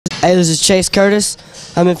Hey, this is Chase Curtis.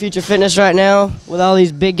 I'm in Future Fitness right now with all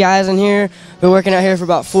these big guys in here. Been working out here for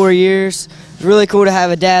about 4 years. It's really cool to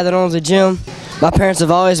have a dad that owns a gym. My parents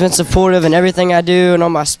have always been supportive in everything I do and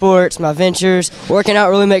all my sports, my ventures. Working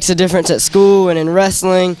out really makes a difference at school and in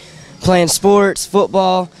wrestling, playing sports,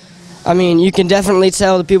 football. I mean, you can definitely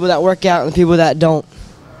tell the people that work out and the people that don't.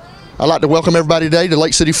 I'd like to welcome everybody today to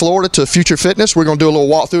Lake City, Florida, to Future Fitness. We're going to do a little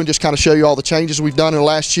walkthrough and just kind of show you all the changes we've done in the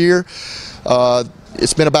last year.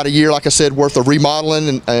 It's been about a year, like I said, worth of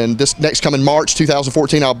remodeling, and this next coming March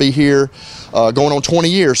 2014, I'll be here going on 20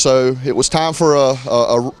 years. So it was time for a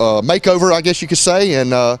makeover, I guess you could say,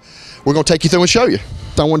 and we're going to take you through and show you.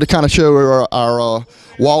 I wanted to kind of show our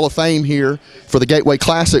wall of fame here for the Gateway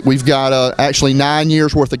Classic. We've got actually 9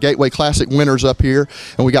 years worth of Gateway Classic winners up here,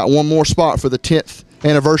 and we got one more spot for the 10th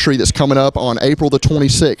anniversary that's coming up on April the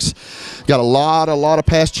 26th. Got a lot of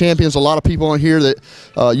past champions, a lot of people on here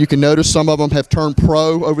that you can notice some of them have turned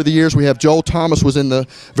pro over the years. We have Joel Thomas was in the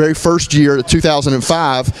very first year,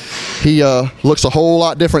 2005. He looks a whole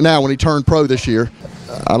lot different now when he turned pro this year.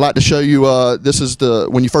 I'd like to show you, this is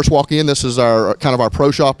when you first walk in, this is our kind of our pro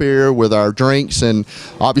shop area with our drinks, and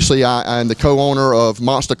obviously I'm the co-owner of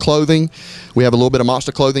Monsta Clothing. We have a little bit of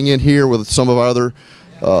Monsta Clothing in here with some of our other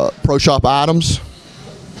pro shop items.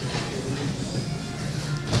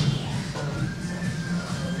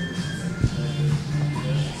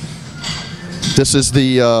 This is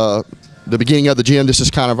the beginning of the gym. This is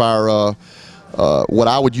kind of our what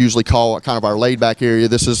I would usually call kind of our laid-back area.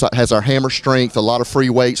 This has our hammer strength, a lot of free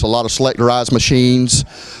weights, a lot of selectorized machines,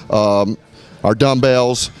 our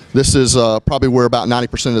dumbbells. This is probably where about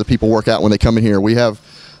 90% of the people work out when they come in here. We have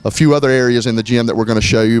a few other areas in the gym that we're going to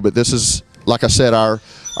show you, but this is, like I said, our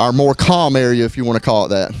more calm area, if you want to call it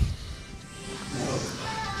that.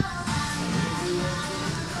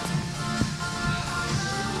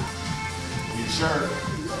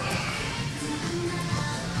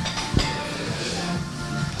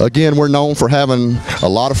 Again, we're known for having a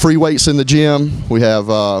lot of free weights in the gym. We have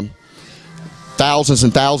thousands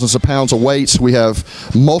and thousands of pounds of weights. We have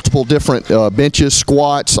multiple different benches,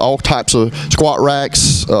 squats, all types of squat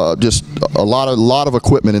racks, just a lot of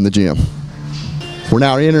equipment in the gym. We're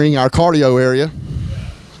now entering our cardio area.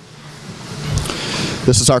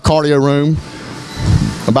 This is our cardio room.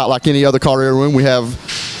 About like any other cardio room, we have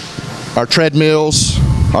our treadmills,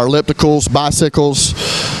 our ellipticals, bicycles.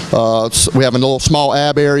 We have a little small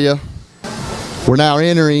ab area. We're now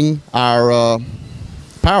entering our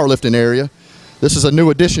powerlifting area. This is a new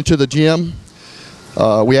addition to the gym.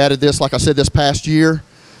 We added this, like I said, this past year.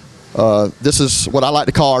 This is what I like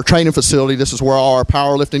to call our training facility. This is where all our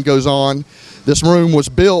powerlifting goes on. This room was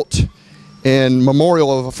built in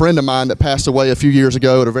memorial of a friend of mine that passed away a few years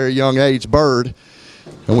ago at a very young age, Bird.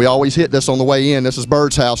 And we always hit this on the way in. This is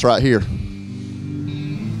Bird's house right here.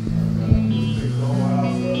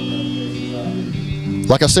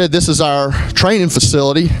 Like I said, this is our training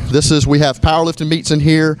facility. We have powerlifting meets in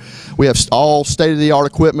here. We have all state-of-the-art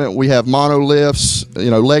equipment. We have mono lifts,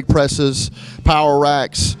 leg presses, power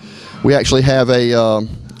racks. We actually have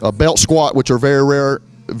a belt squat, which are very rare,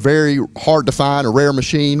 very hard to find, a rare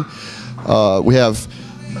machine. We have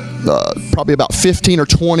probably about 15 or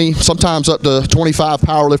 20, sometimes up to 25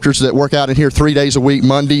 powerlifters that work out in here 3 days a week,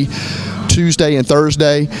 Monday, Tuesday, and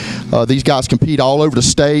Thursday. These guys compete all over the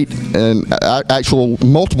state and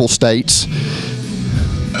multiple states.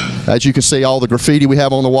 As you can see, all the graffiti we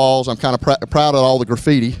have on the walls, I'm kind of proud of all the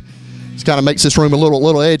graffiti. It kind of makes this room a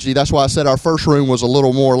little edgy. That's why I said our first room was a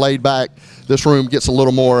little more laid back. This room gets a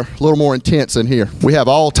little more intense in here. We have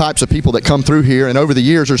all types of people that come through here, and over the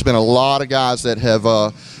years there's been a lot of guys that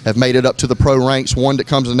have made it up to the pro ranks. One that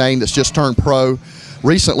comes to name that's just turned pro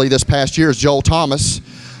recently this past year is Joel Thomas.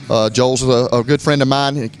 Joel's a good friend of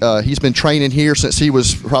mine. He's been training here since he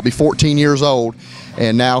was probably 14 years old,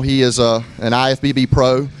 and now he is an IFBB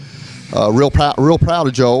pro. Real proud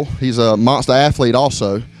of Joel. He's a monster athlete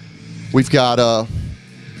also. We've got,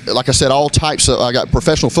 like I said, all types of, I got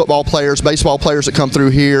professional football players, baseball players that come through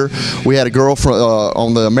here. We had a girl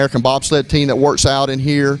on the American bobsled team that works out in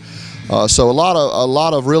here. So a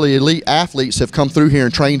lot of really elite athletes have come through here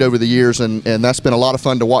and trained over the years, and that's been a lot of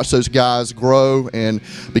fun to watch those guys grow and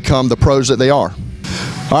become the pros that they are.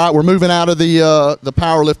 All right, we're moving out of the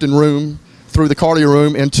powerlifting room through the cardio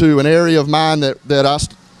room into an area of mine that I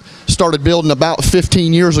started building about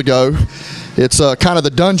 15 years ago. It's kind of the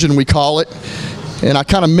dungeon, we call it, and I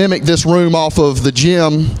kind of mimicked this room off of the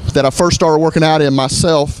gym that I first started working out in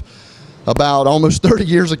myself about almost 30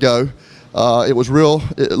 years ago.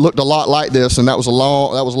 It looked a lot like this, and that was a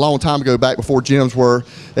long time ago, back before gyms were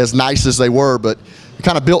as nice as they were. But I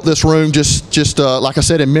kind of built this room just like I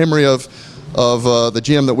said, in memory of of the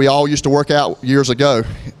gym that we all used to work out years ago.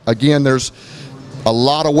 Again, there's a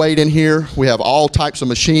lot of weight in here. We have all types of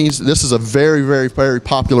machines. This is a very, very, very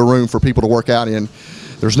popular room for people to work out in.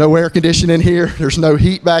 There's no air conditioning in here. There's no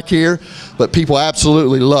heat back here, but people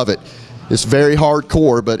absolutely love it. It's very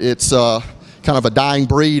hardcore, but it's kind of a dying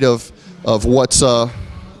breed of what's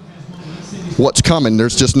coming.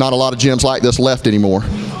 There's just not a lot of gyms like this left anymore.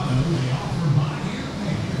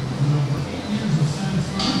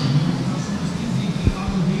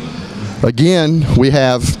 Again, we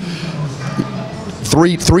have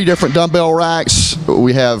three different dumbbell racks.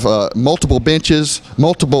 We have multiple benches,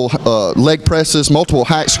 multiple leg presses, multiple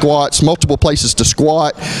hack squats, multiple places to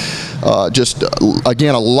squat.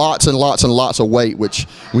 Again, lots and lots and lots of weight, which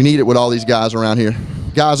we need it with all these guys around here,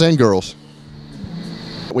 guys and girls.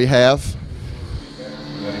 We're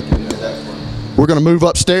going to move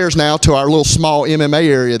upstairs now to our little small MMA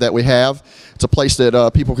area that we have. It's a place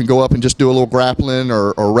that people can go up and just do a little grappling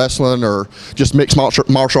or wrestling or just mixed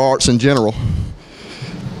martial arts in general.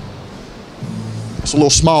 It's a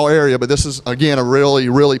little small area, but this is, again, a really,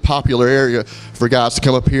 really popular area for guys to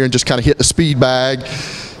come up here and just kind of hit the speed bag,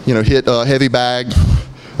 you know, hit a heavy bag,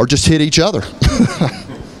 or just hit each other.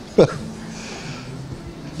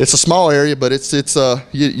 It's a small area, but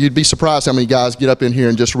you'd be surprised how many guys get up in here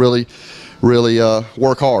and just really, really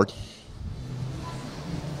work hard.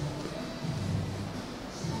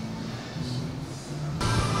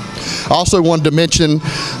 I also wanted to mention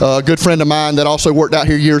a good friend of mine that also worked out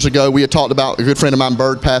here years ago. We had talked about a good friend of mine,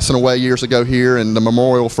 Bird, passing away years ago here, and the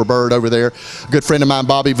memorial for Bird over there. A good friend of mine,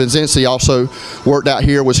 Bobby Vincenzi, also worked out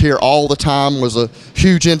here, was here all the time, was a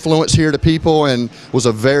huge influence here to people, and was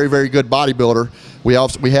a very, very good bodybuilder. We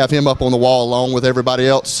have him up on the wall along with everybody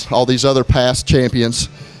else, all these other past champions.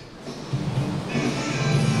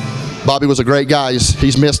 Bobby was a great guy.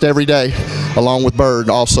 He's missed every day, along with Bird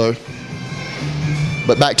also.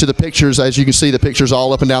 But back to the pictures, as you can see, the pictures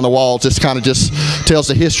all up and down the wall just kind of just tells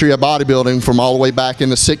the history of bodybuilding from all the way back in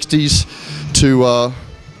the 60s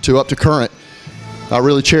to up to current. I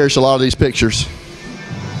really cherish a lot of these pictures.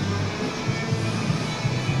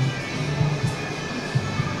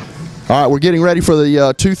 All right, we're getting ready for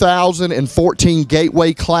the 2014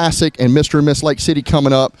 Gateway Classic and Mr. and Miss Lake City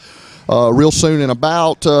coming up real soon in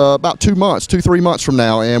about 2 months, 2-3 months from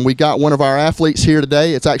now. And we got one of our athletes here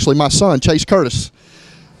today. It's actually my son, Chase Curtis.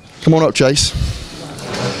 Come on up, Chase.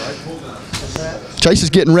 Chase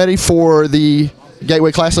is getting ready for the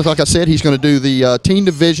Gateway Classic. Like I said, he's going to do the teen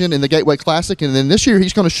division in the Gateway Classic, and then this year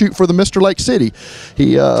he's going to shoot for the Mr. Lake City.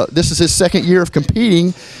 This is his second year of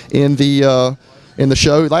competing in the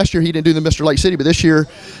show. Last year he didn't do the Mr. Lake City, but this year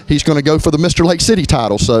he's going to go for the Mr. Lake City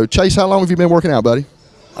title. So, Chase, how long have you been working out, buddy?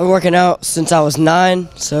 I've been working out since I was 9,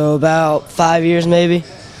 so about 5 years maybe.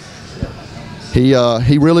 He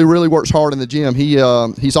really, really works hard in the gym.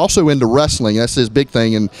 He's also into wrestling. That's his big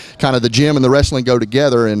thing, and kind of the gym and the wrestling go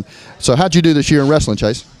together. And so, how'd you do this year in wrestling,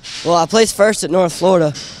 Chase? Well, I placed first at North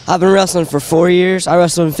Florida. I've been wrestling for 4 years. I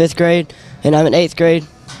wrestled in 5th grade, and I'm in 8th grade.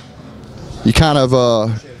 You kind of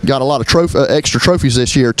got a lot of extra trophies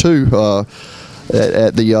this year too.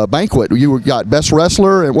 At the banquet, you got best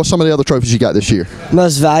wrestler, and what's some of the other trophies you got this year?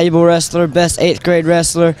 Most valuable wrestler, best 8th grade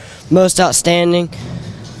wrestler, most outstanding.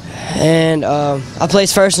 And I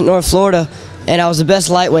placed first in North Florida, and I was the best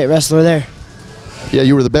lightweight wrestler there. Yeah,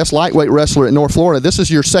 you were the best lightweight wrestler at North Florida. This is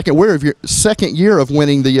your second year of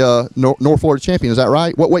winning the North Florida champion. Is that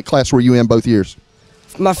right? What weight class were you in both years?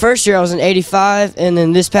 My first year I was in 85, and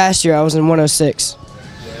then this past year I was in 106.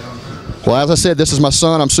 Well, as I said, this is my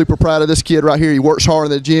son. I'm super proud of this kid right here. He works hard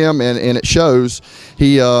in the gym, and it shows.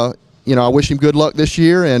 He, you know, I wish him good luck this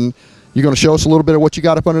year. And you're going to show us a little bit of what you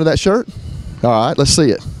got up under that shirt? All right, let's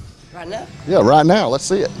see it. Right now? Yeah, right now. Let's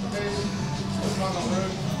see it.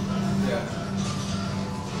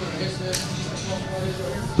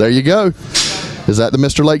 There you go. Is that the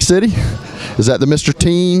Mr. Lake City? Is that the Mr.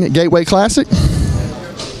 Teen Gateway Classic?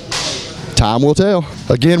 Time will tell.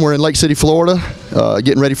 Again, we're in Lake City, Florida,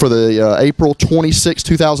 getting ready for the April 26,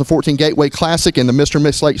 2014 Gateway Classic in the Mr.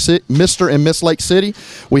 and Miss Lake City.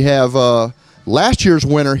 We have last year's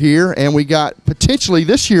winner here, and we got potentially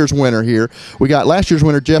this year's winner here. We got last year's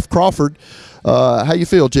winner, Jeff Crawford. How you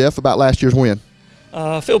feel, Jeff, about last year's win?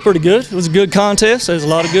 I feel pretty good. It was a good contest. There's a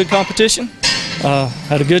lot of good competition.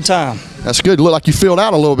 Had a good time. That's good. Look like you filled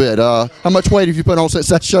out a little bit. How much weight have you put on since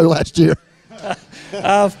that show last year?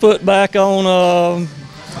 I've put back on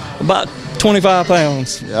about 25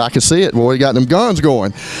 pounds. Yeah, I can see it. Well, we got them guns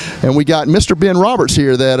going. And we got Mr. Ben Roberts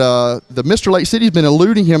here that the Mr. Lake City's been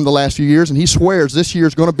eluding him the last few years, and he swears this year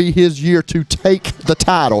is going to be his year to take the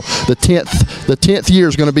title. The 10th year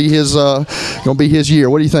is going to be his year.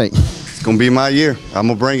 What do you think? It's It's going to be my year. I'm going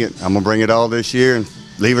to bring it. I'm going to bring it all this year and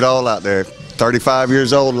leave it all out there. 35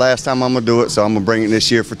 years old, last time I'm going to do it, so I'm going to bring it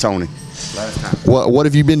this year for Tony. Last time. What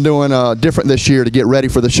have you been doing different this year to get ready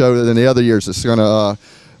for the show than the other years that's going to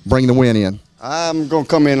bring the win in? I'm going to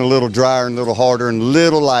come in a little drier and a little harder and a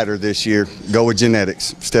little lighter this year. Go with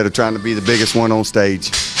genetics instead of trying to be the biggest one on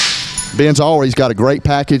stage. Ben's always got a great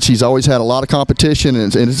package. He's always had a lot of competition,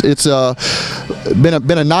 and it's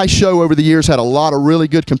been a nice show over the years. Had a lot of really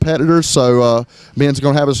good competitors. So Ben's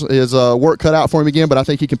going to have his work cut out for him again, but I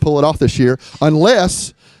think he can pull it off this year,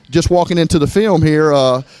 unless just walking into the film here,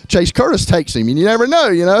 Chase Curtis takes him, and you never know,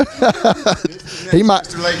 you know. He might.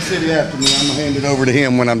 Mr. Lake City after me. I'm gonna hand it over to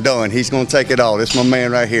him when I'm done. He's gonna take it all. This is my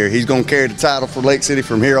man right here. He's gonna carry the title for Lake City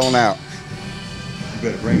from here on out. You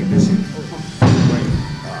better bring it this year.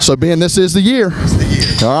 So Ben, this is the year. It's the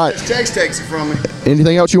year. All right. Chase takes it from me.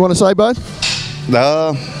 Anything else you want to say, bud?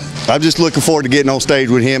 I'm just looking forward to getting on stage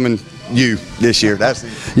with him and you this year. That's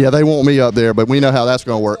it. Yeah, they want me up there, but we know how that's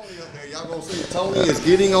going to work. Y'all gonna see Tony is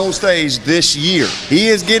getting on stage this year. He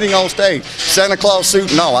is getting on stage. Santa Claus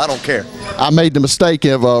suit? No, I don't care. I made the mistake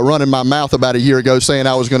of running my mouth about a year ago saying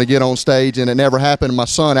I was going to get on stage, and it never happened. My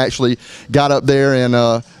son actually got up there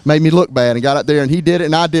and made me look bad and got up there, and he did it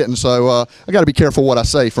and I didn't. So I got to be careful what I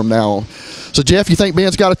say from now on. So Jeff, you think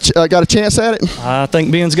Ben's got a chance at it? I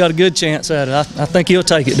think Ben's got a good chance at it. I think he'll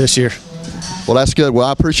take it this year. Well, that's good. Well,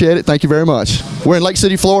 I appreciate it. Thank you very much. We're in Lake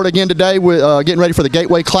City, Florida again today. We're getting ready for the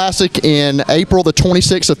Gateway Classic in April the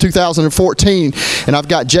 26th of 2014. And I've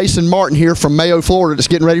got Jason Martin here from Mayo, Florida, that's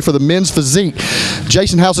getting ready for the men's physique.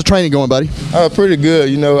 Jason, how's the training going, buddy? Pretty good.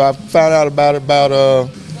 You know, I found out about it about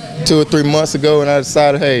 2 or 3 months ago, and I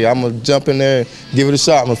decided, hey, I'm going to jump in there and give it a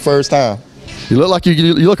shot my first time. You look like you're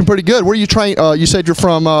looking pretty good. Where you train? You said you're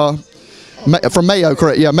from Mayo,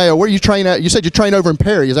 correct? Yeah, Mayo. Where you train at? You said you train over in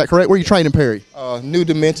Perry. Is that correct? Where you train in Perry? New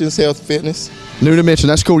Dimensions Health Fitness. New Dimension.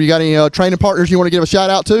 That's cool. You got any training partners you want to give a shout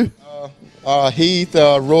out to? Heath,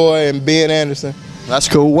 Roy, and Ben Anderson. That's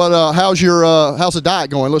cool. What? How's the diet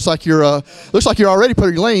going? Looks like you're already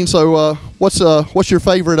pretty lean. So what's your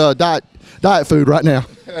favorite diet food right now?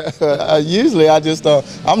 Usually I'm just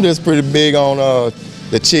pretty big on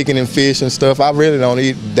the chicken and fish and stuff. I really don't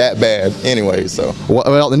eat that bad anyway. So.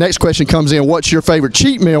 Well, the next question comes in. What's your favorite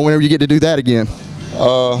cheat meal whenever you get to do that again?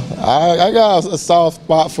 I got a soft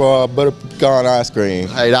spot for butter pecan ice cream.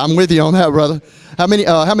 Hey, I'm with you on that, brother. How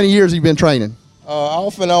many years have you been training?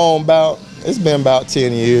 Off and on it's been about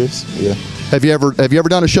 10 years. Yeah. Have you ever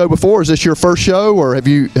done a show before? Is this your first show, or have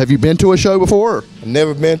you been to a show before? I've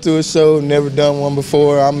never been to a show, never done one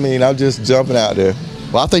before. I mean, I'm just jumping out there.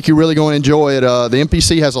 Well, I think you're really going to enjoy it. The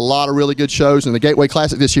NPC has a lot of really good shows, and the Gateway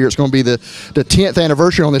Classic this year, it's going to be the 10th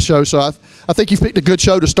anniversary on this show. So I think you've picked a good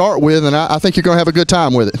show to start with, and I think you're going to have a good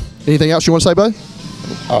time with it. Anything else you want to say, bud?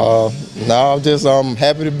 No, I'm just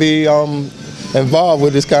happy to be involved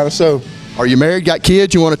with this kind of show. Are you married? Got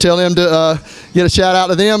kids? You want to tell them to get a shout out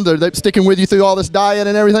to them? They're sticking with you through all this diet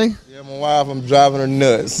and everything? Yeah, my wife, I'm driving her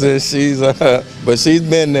nuts. But she's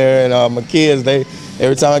been there, and my kids,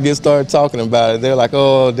 every time I get started talking about it, they're like,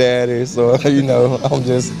 "Oh, Daddy." So, you know, I'm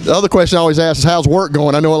just. The other question I always ask is, how's work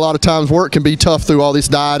going? I know a lot of times work can be tough through all this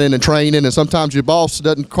dieting and training, and sometimes your boss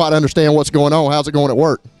doesn't quite understand what's going on. How's it going at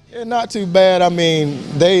work? Yeah, not too bad. I mean,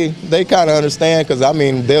 they kind of understand, because I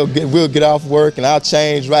mean, we'll get off work and I'll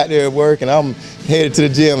change right there at work, and I'm headed to the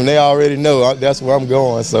gym, and they already know that's where I'm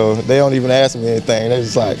going, so they don't even ask me anything. They're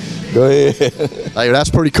just like, go ahead. Hey, that's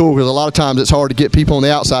pretty cool, because a lot of times it's hard to get people on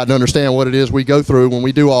the outside to understand what it is we go through when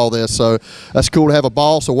we do all this. So that's cool to have a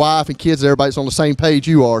boss, a wife, and kids. Everybody's on the same page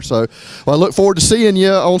you are. So well, I look forward to seeing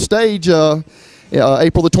you on stage April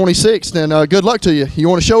the 26th, and good luck to you. You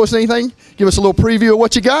want to show us anything? Give us a little preview of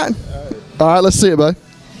what you got? All right, let's see it, bud.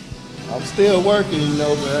 I'm still working, you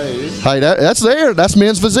know, but hey. That's there. That's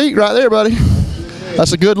men's physique right there, buddy.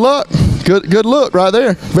 That's a good look. Good look right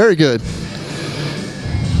there. Very good.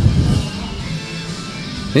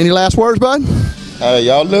 Any last words, bud?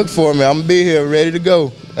 Y'all look for me. I'm going to be here ready to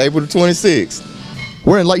go April the 26th.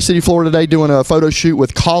 We're in Lake City, Florida today doing a photo shoot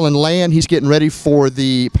with Colin Land. He's getting ready for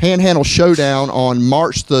the Panhandle Showdown on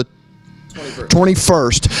March the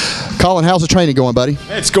 21st. Colin, how's the training going, buddy?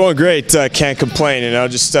 It's going great. Can't complain. You know,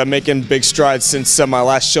 just making big strides since my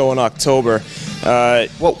last show in October.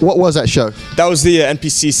 What was that show? That was the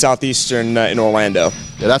NPC Southeastern in Orlando.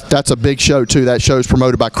 Yeah, that's a big show too. That show's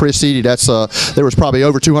promoted by Chris Eady. There was probably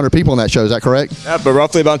over 200 people in that show. Is that correct? Yeah, but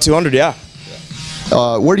roughly about 200. Yeah.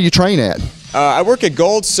 Where do you train at? I work at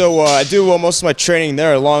Gold, so I do most of my training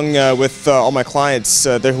there, along with all my clients.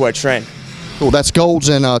 They're who I train. Cool. That's Gold's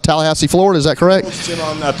in Tallahassee, Florida. Is that correct? Gold's Gym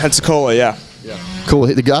on Pensacola. Yeah. Yeah. Cool.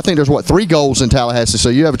 I think there's, what, 3 goals in Tallahassee, so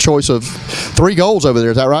you have a choice of 3 goals over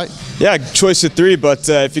there. Is that right? Yeah, choice of 3, but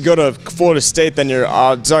if you go to Florida State, then your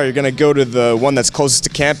odds are you're going to go to the one that's closest to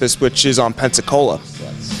campus, which is on Pensacola.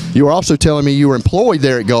 You were also telling me you were employed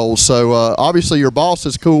there at Goals, so obviously your boss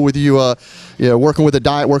is cool with you, working with the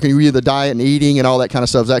diet, working with you the diet and eating and all that kind of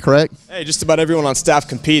stuff. Is that correct? Hey, just about everyone on staff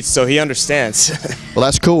competes, so he understands. Well,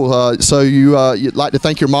 that's cool. So you'd like to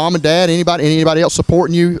thank your mom and dad, anybody else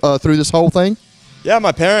supporting you through this whole thing? Yeah,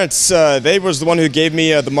 my parents, they was the one who gave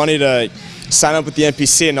me the money to sign up with the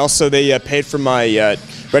NPC, and also they paid for my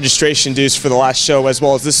registration dues for the last show, as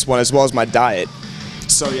well as this one, as well as my diet.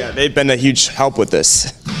 So yeah, they've been a huge help with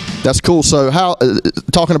this. That's cool. So,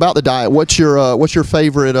 talking about the diet, what's your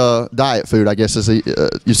favorite diet food? I guess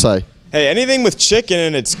you say. Hey, anything with chicken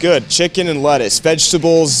and it's good. Chicken and lettuce,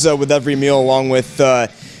 vegetables with every meal, along with a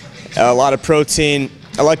lot of protein.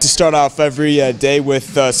 I like to start off every day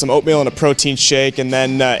with some oatmeal and a protein shake, and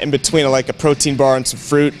then in between I like a protein bar and some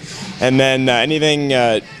fruit, and then anything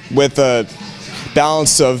with a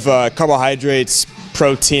balance of carbohydrates,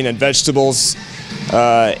 protein, and vegetables.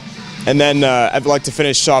 And then I'd like to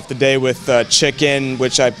finish off the day with chicken,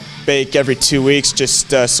 which I bake every 2 weeks, just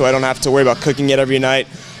so I don't have to worry about cooking it every night,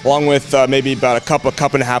 along with maybe about a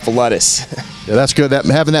cup and a half of lettuce. Yeah, that's good.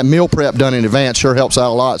 Having that meal prep done in advance sure helps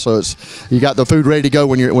out a lot. So you got the food ready to go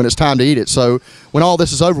when it's time to eat it. So when all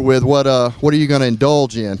this is over with, what are you going to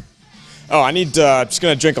indulge in? Oh, I'm just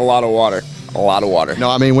going to drink a lot of water. A lot of water. No,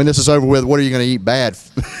 I mean, when this is over with, what are you going to eat bad?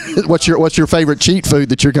 What's your favorite cheat food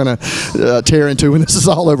that you're going to tear into when this is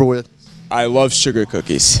all over with? I love sugar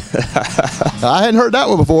cookies. I hadn't heard that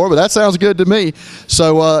one before, but that sounds good to me.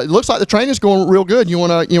 So it looks like the training's going real good. You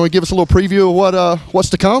want to give us a little preview of what's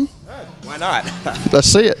to come? Why not? Let's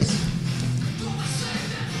see it.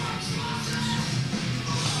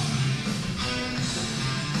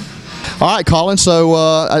 All right, Colin, so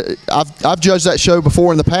I've judged that show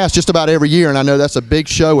before in the past just about every year, and I know that's a big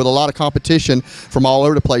show with a lot of competition from all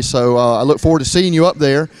over the place. So I look forward to seeing you up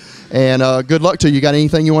there, and good luck to you. Got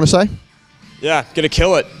anything you want to say? Yeah, gonna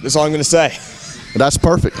kill it. That's all I'm gonna say. That's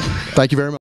perfect. Thank you very much.